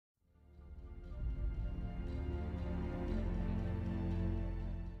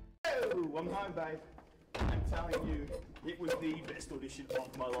I'm home, babe. I'm telling you, it was the best audition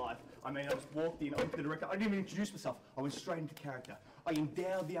of my life. I mean, I just walked in, I looked at the director, I didn't even introduce myself. I went straight into character. I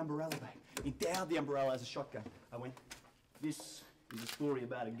endowed the umbrella, babe. Endowed the umbrella as a shotgun. I went, this is a story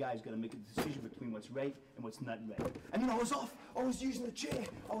about a guy who's got to make a decision between what's right and what's not right. And then I was off. I was using the chair.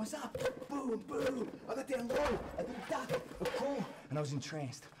 I was up. Boom, boom. I got down low. I did a duck, a crawl, and I was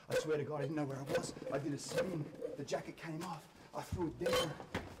entranced. I swear to God, I didn't know where I was. I did a spin. The jacket came off. I threw it down.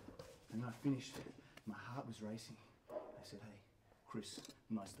 And when I finished, my heart was racing. I said, hey, Chris,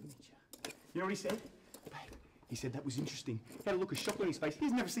 nice to meet you. You know what he said? Babe, he said that was interesting. He had a look of shock on his face.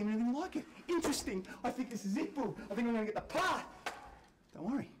 He's never seen anything like it. Interesting. I think this is it, boo. I think I'm going to get the part. Don't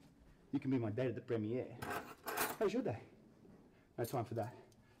worry. You can be my date at the premiere. How's your day? No time for that.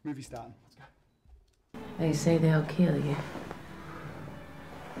 Movie starting. Let's go. They say they'll kill you.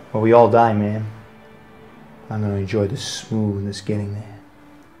 Well, we all die, man. I'm going to enjoy the smoothness getting there.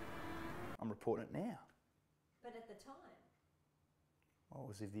 I'm reporting it now. But at the time? Well, I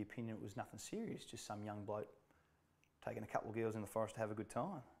was of the opinion it was nothing serious, just some young bloke taking a couple of girls in the forest to have a good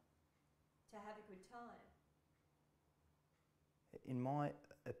time. To have a good time? In my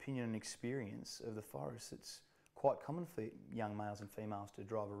opinion and experience of the forest, it's quite common for young males and females to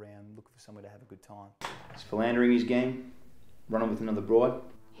drive around looking for somewhere to have a good time. He's philandering his gang, running with another bride.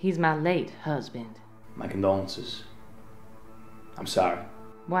 He's my late husband. My condolences. I'm sorry.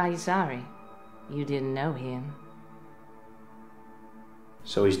 Why are you sorry? You didn't know him.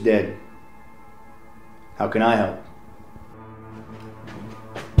 So he's dead. How can I help?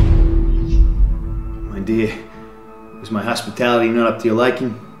 My dear, was my hospitality not up to your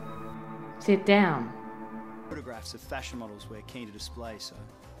liking? Sit down. Photographs of fashion models we're keen to display, so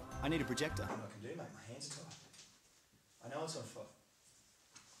I need a projector. I can do, mate. My hands are tied. I know it's on fire.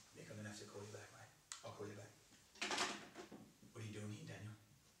 Nick, I'm going to have to call you back, mate. I'll call you back. What are you doing here, Daniel?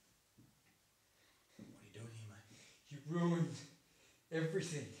 What are you doing here, mate? You ruined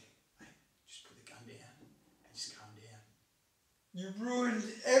everything. Mate, just put the gun down and just calm down. You ruined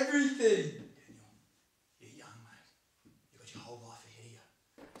everything. Daniel, you're young, mate. You've got your whole life ahead of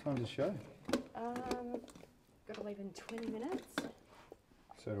you. Time's the show. Got to leave in 20 minutes.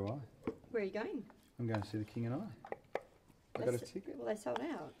 So do I. Where are you going? I'm going to see The King and I got a ticket. Well, they sold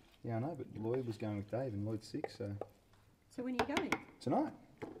out. Yeah, I know, but Lloyd was going with Dave and Lloyd's sick, so... So when are you going? Tonight.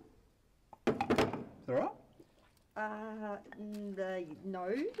 Is that all right? No,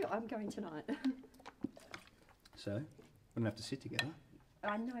 I'm going tonight. So, we don't have to sit together.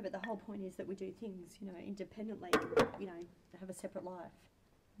 I know, but the whole point is that we do things, you know, independently, you know, have a separate life.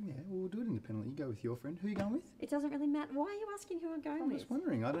 Yeah, well, we'll do it independently. You go with your friend. Who are you going with? It doesn't really matter. Why are you asking who I'm going I'm with? just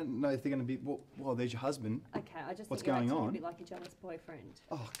wondering. I don't know if they're going to be... Well, there's your husband. Okay, I just What's think going you're acting on? a bit like a jealous boyfriend.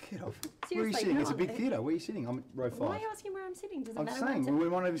 Oh, get off. Seriously, where are you sitting? no, It's a big theatre. Where are you sitting? I'm at row 5. Why are you asking where I'm sitting? Does it I'm matter saying, where I'm we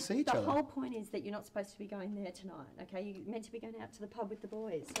want to see each The other. whole point is that you're not supposed to be going there tonight, okay? You're meant to be going out to the pub with the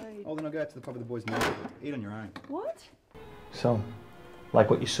boys, so... Oh, then I'll go out to the pub with the boys now. Eat on your own. What? So,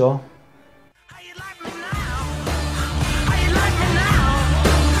 like what you saw? How you like